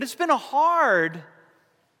It's been a hard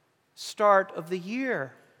start of the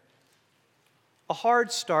year. A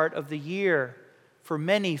hard start of the year for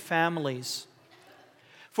many families.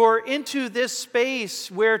 For into this space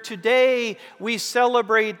where today we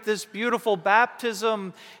celebrate this beautiful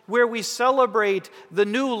baptism, where we celebrate the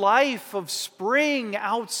new life of spring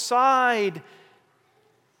outside,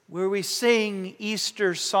 where we sing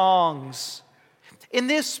Easter songs, in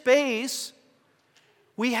this space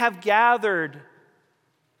we have gathered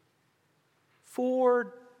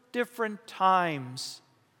 4 different times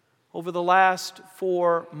over the last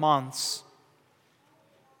 4 months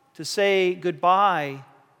to say goodbye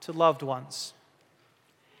to loved ones.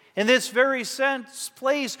 In this very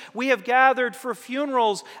place, we have gathered for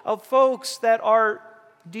funerals of folks that are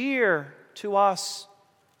dear to us.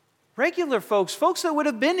 Regular folks that would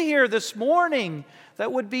have been here this morning,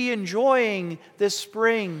 that would be enjoying this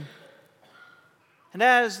spring. And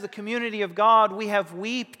as the community of God, we have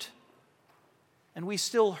wept, and we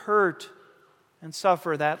still hurt and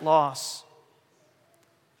suffer that loss.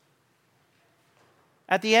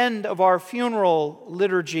 At the end of our funeral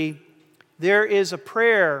liturgy, there is a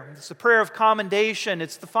prayer. It's a prayer of commendation.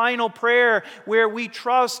 It's the final prayer where we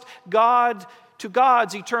trust God to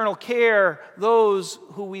God's eternal care, those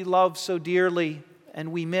who we love so dearly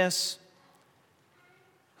and we miss,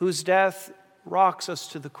 whose death rocks us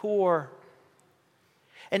to the core.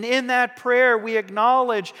 And in that prayer, we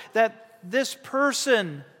acknowledge that this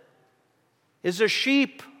person is a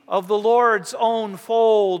sheep of the Lord's own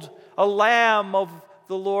fold, a lamb of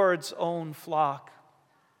the Lord's own flock.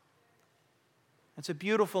 It's a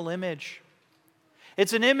beautiful image.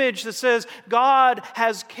 It's an image that says God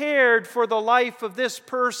has cared for the life of this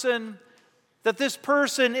person, that this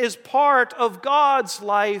person is part of God's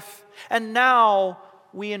life, and now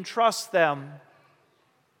we entrust them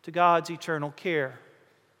to God's eternal care.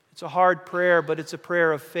 It's a hard prayer, but it's a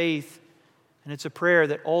prayer of faith, and it's a prayer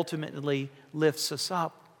that ultimately lifts us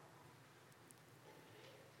up.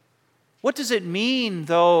 What does it mean,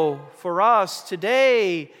 though, for us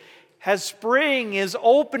today, as spring is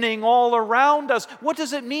opening all around us? What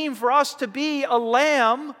does it mean for us to be a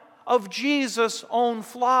lamb of Jesus' own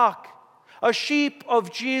flock, a sheep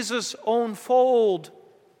of Jesus' own fold?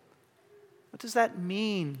 What does that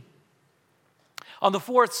mean? On the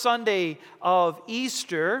 4th Sunday of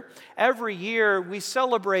Easter, every year we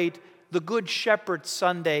celebrate the Good Shepherd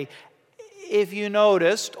Sunday. If you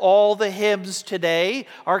noticed, all the hymns today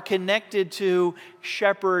are connected to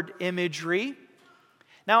shepherd imagery.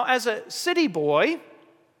 Now, as a city boy,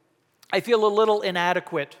 I feel a little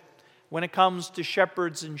inadequate when it comes to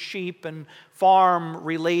shepherds and sheep and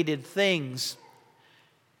farm-related things.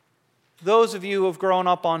 Those of you who have grown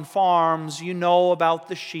up on farms, you know about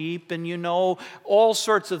the sheep and you know all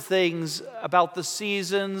sorts of things about the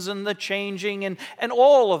seasons and the changing and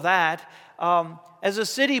all of that. As a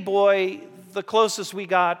city boy, the closest we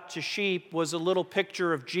got to sheep was a little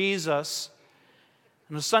picture of Jesus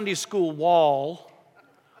on a Sunday school wall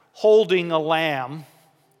holding a lamb.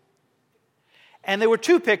 And there were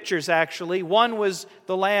 2 pictures, actually. One was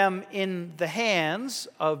the lamb in the hands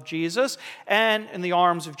of Jesus and in the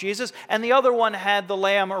arms of Jesus. And the other one had the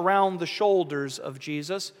lamb around the shoulders of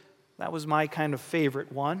Jesus. That was my kind of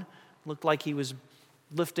favorite one. Looked like he was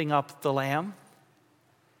lifting up the lamb.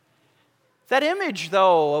 That image,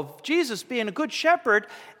 though, of Jesus being a good shepherd,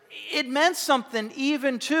 it meant something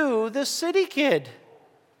even to this city kid.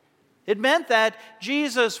 It meant that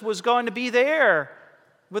Jesus was going to be there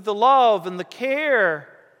with the love and the care,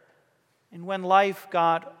 and when life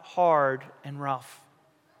got hard and rough.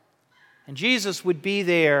 And Jesus would be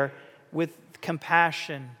there with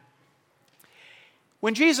compassion.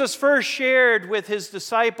 When Jesus first shared with his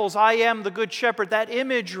disciples, "I am the good shepherd," that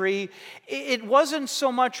imagery, it wasn't so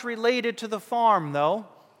much related to the farm, though.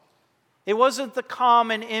 It wasn't the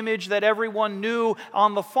common image that everyone knew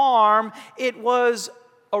on the farm. It was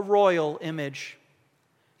a royal image.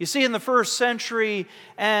 You see, in the 1st century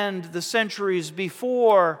and the centuries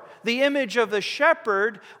before, the image of the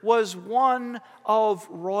shepherd was one of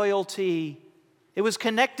royalty. It was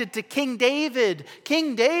connected to King David.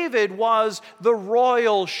 King David was the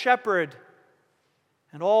royal shepherd.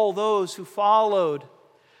 And all those who followed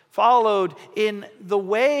in the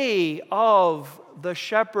way of the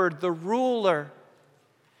shepherd, the ruler.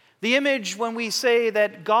 The image when we say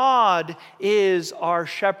that God is our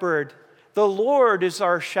shepherd, the Lord is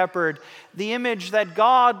our shepherd, the image that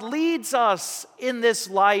God leads us in this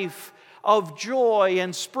life of joy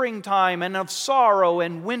and springtime and of sorrow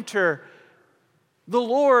and winter. The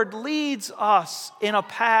Lord leads us in a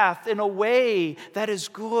path, in a way that is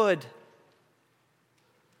good.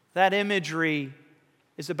 That imagery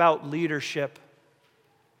is about leadership.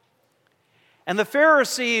 And the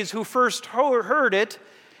Pharisees who first heard it,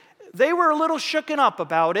 they were a little shooken up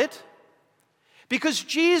about it, because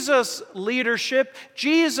Jesus' leadership,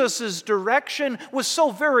 Jesus' direction was so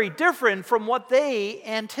very different from what they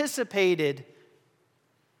anticipated.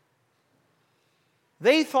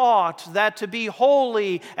 They thought that to be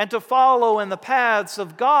holy and to follow in the paths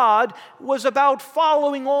of God was about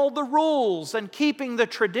following all the rules and keeping the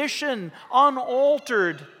tradition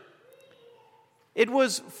unaltered. It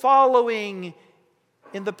was following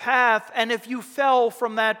in the path, and if you fell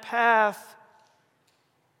from that path,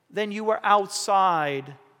 then you were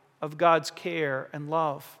outside of God's care and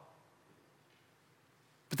love.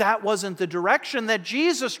 But that wasn't the direction that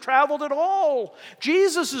Jesus traveled at all.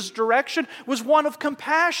 Jesus' direction was one of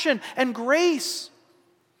compassion and grace.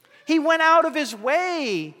 He went out of his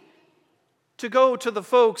way to go to the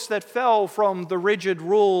folks that fell from the rigid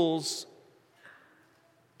rules,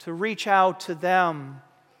 to reach out to them,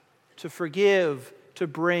 to forgive, to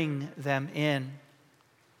bring them in.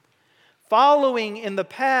 Following in the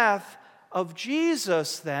path of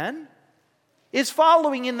Jesus, then, is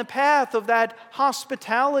following in the path of that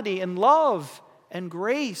hospitality and love and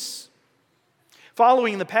grace.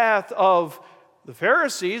 Following the path of the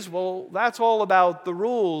Pharisees, well, that's all about the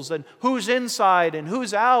rules and who's inside and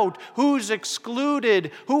who's out, who's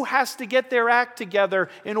excluded, who has to get their act together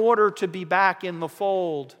in order to be back in the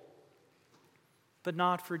fold. But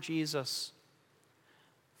not for Jesus.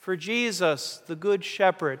 For Jesus, the Good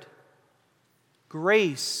Shepherd,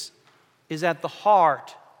 grace is at the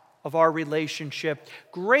heart of our relationship.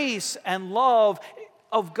 Grace and love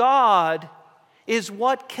of God is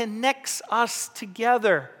what connects us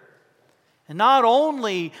together. And not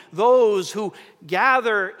only those who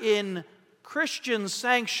gather in Christian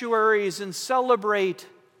sanctuaries and celebrate,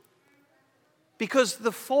 because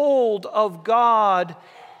the fold of God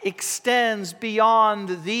extends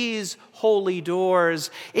beyond these holy doors.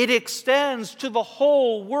 It extends to the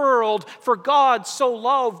whole world, for God so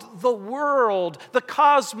loved the world, the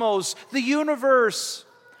cosmos, the universe,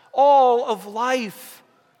 all of life.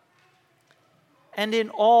 And in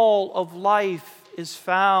all of life is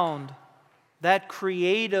found that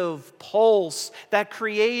creative pulse, that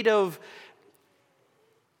creative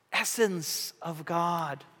essence of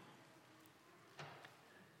God.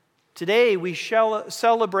 Today we shall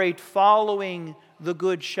celebrate following the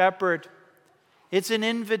Good Shepherd. It's an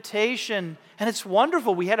invitation, and it's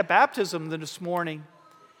wonderful. We had a baptism this morning,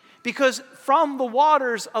 because from the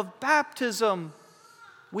waters of baptism,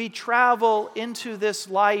 we travel into this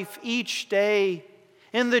life each day,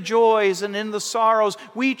 in the joys and in the sorrows.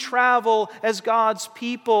 We travel as God's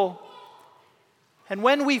people. And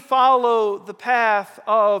when we follow the path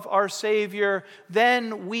of our Savior,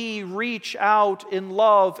 then we reach out in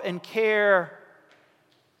love and care.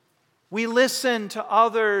 We listen to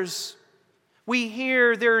others. We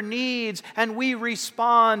hear their needs, and we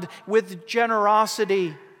respond with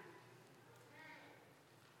generosity.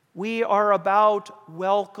 We are about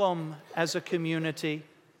welcome as a community.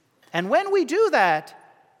 And when we do that,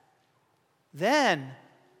 then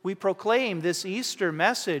we proclaim this Easter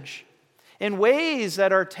message in ways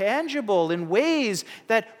that are tangible, in ways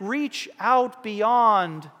that reach out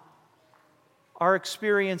beyond our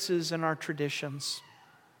experiences and our traditions.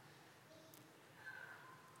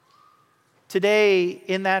 Today,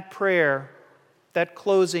 in that prayer, that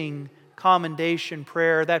closing commendation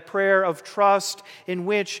prayer, that prayer of trust in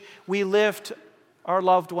which we lift our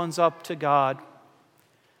loved ones up to God,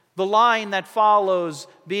 the line that follows,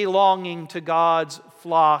 belonging to God's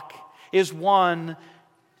flock, is one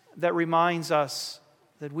that reminds us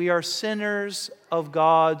that we are sinners of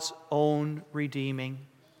God's own redeeming.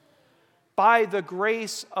 By the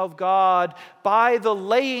grace of God, by the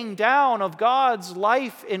laying down of God's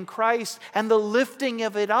life in Christ and the lifting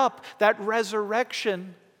of it up, that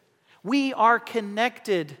resurrection, we are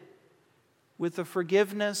connected with the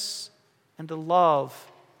forgiveness and the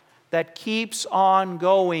love that keeps on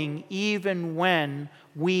going even when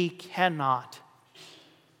we cannot.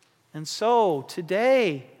 And so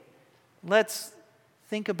today, let's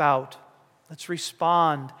think about, let's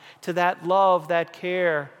respond to that love, that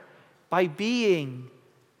care, by being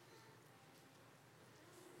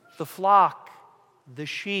the flock, the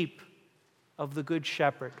sheep of the Good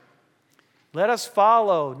Shepherd. Let us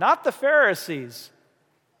follow, not the Pharisees,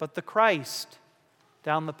 but the Christ,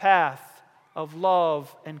 down the path of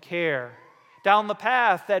love and care, down the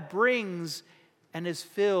path that brings and is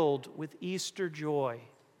filled with Easter joy.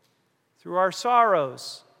 Through our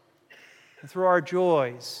sorrows and through our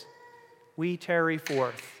joys, we tarry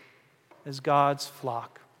forth as God's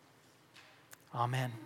flock. Amen.